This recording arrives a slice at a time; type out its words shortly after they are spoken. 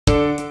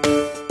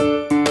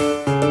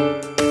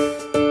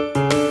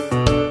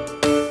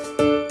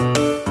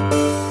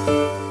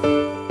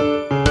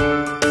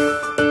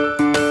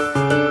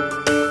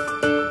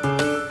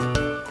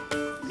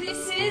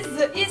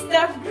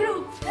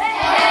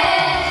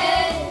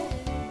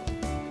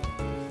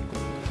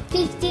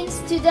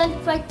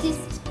students practice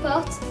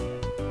sport?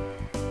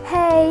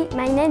 Hey,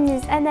 my name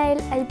is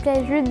Annay. I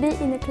play rugby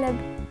in a club.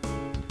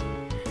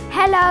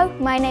 Hello,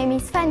 my name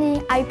is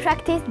Fanny. I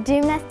practice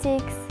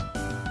gymnastics.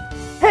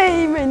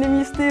 Hey, my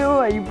name is Theo.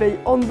 I play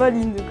handball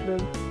in the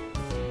club.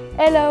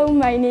 Hello,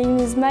 my name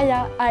is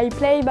Maya. I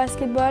play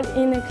basketball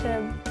in a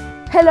club.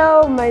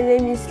 Hello, my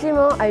name is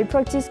Clément. I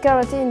practice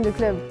karate in the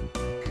club.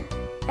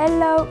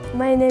 Hello,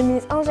 my name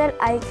is Angel.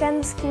 I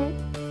can ski.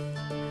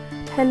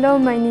 Hello,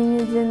 my name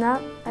is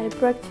Jenna. I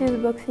practice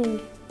boxing.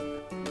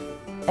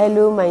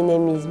 Hello, my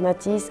name is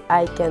Mathis.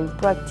 I can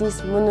practice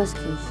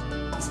monoski.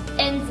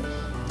 And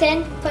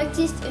 10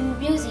 practice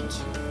music.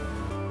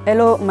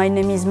 Hello, my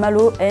name is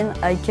Malo and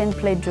I can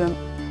play drum.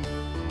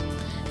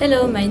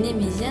 Hello, my name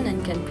is Yann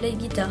and can play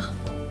guitar.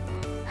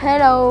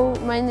 Hello,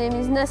 my name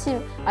is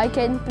Nassim. I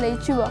can play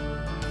tuba.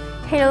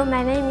 Hello,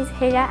 my name is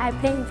Heya. I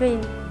play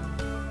violin.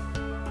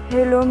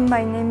 Hello,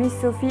 my name is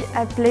Sophie.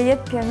 I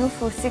played piano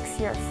for 6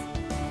 years.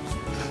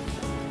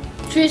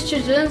 3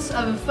 students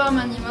have a farm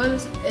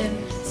animals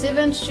and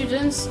 7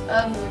 students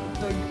have a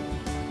dog.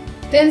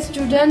 10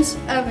 students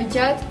have a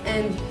cat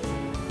and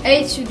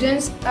 8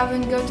 students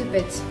haven't got a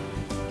pet.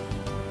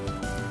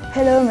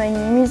 Hello, my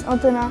name is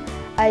Antonin.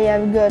 I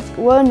have got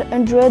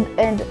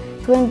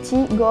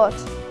 120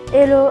 goats.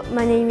 Hello,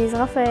 my name is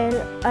Raphael.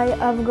 I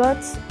have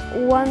got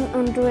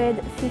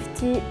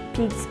 150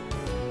 pigs.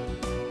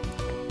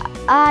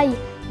 Hi,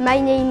 my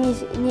name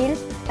is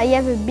Niels. I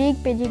have a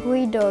big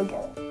pedigree dog.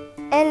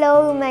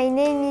 Hello, my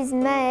name is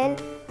Maël.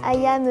 I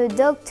am a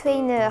dog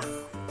trainer.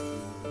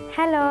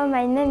 Hello,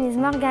 my name is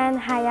Morgan.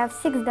 I have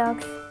 6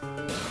 dogs.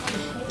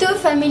 2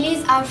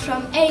 families are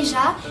from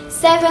Asia,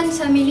 7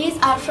 families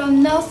are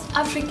from North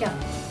Africa.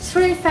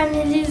 3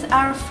 families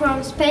are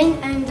from Spain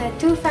and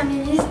 2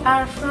 families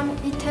are from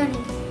Italy.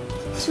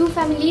 2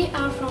 families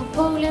are from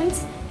Poland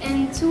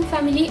and 2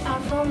 families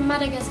are from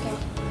Madagascar.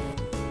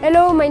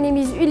 Hello, my name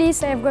is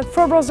Ulysse. I have got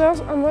 4 brothers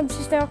and 1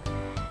 sister.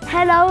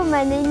 Hello,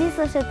 my name is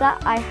Rochetta.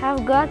 I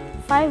have got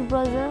 5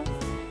 brothers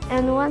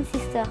and 1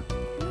 sister.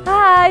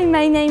 Hi,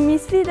 my name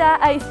is Vida.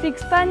 I speak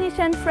Spanish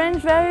and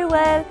French very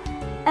well.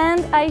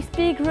 And I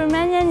speak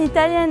Romanian,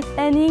 Italian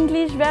and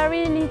English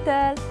very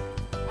little.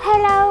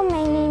 Hello,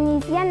 my name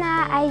is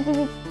Yana. I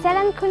visit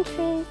 7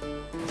 countries.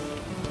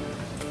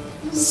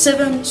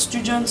 7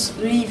 students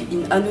live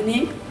in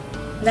Annonay,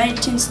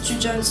 19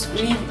 students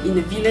live in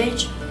a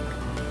village,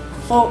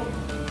 4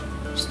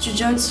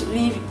 students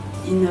live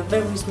in a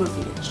very small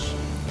village.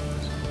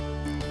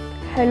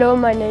 Hello,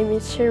 my name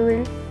is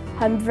Cheryl.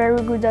 I'm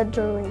very good at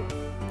drawing.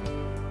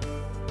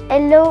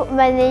 Hello,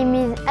 my name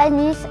is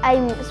Anis.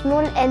 I'm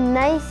small and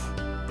nice.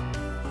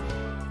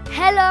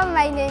 Hello,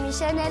 my name is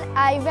Chanel.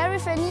 I'm very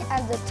funny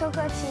at the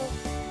talkative.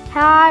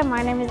 Hi,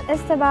 my name is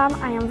Esteban.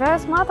 I am very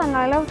smart and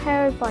I love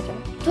Harry Potter.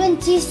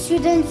 20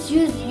 students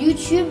use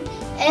YouTube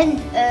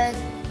and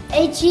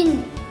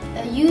 18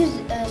 use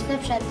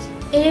Snapchat.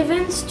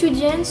 11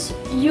 students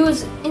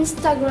use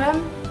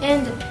Instagram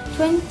and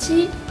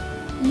 20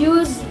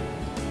 use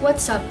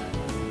WhatsApp.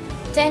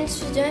 10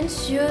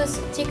 students use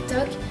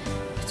TikTok.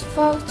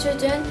 4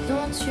 students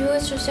don't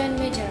use social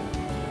media.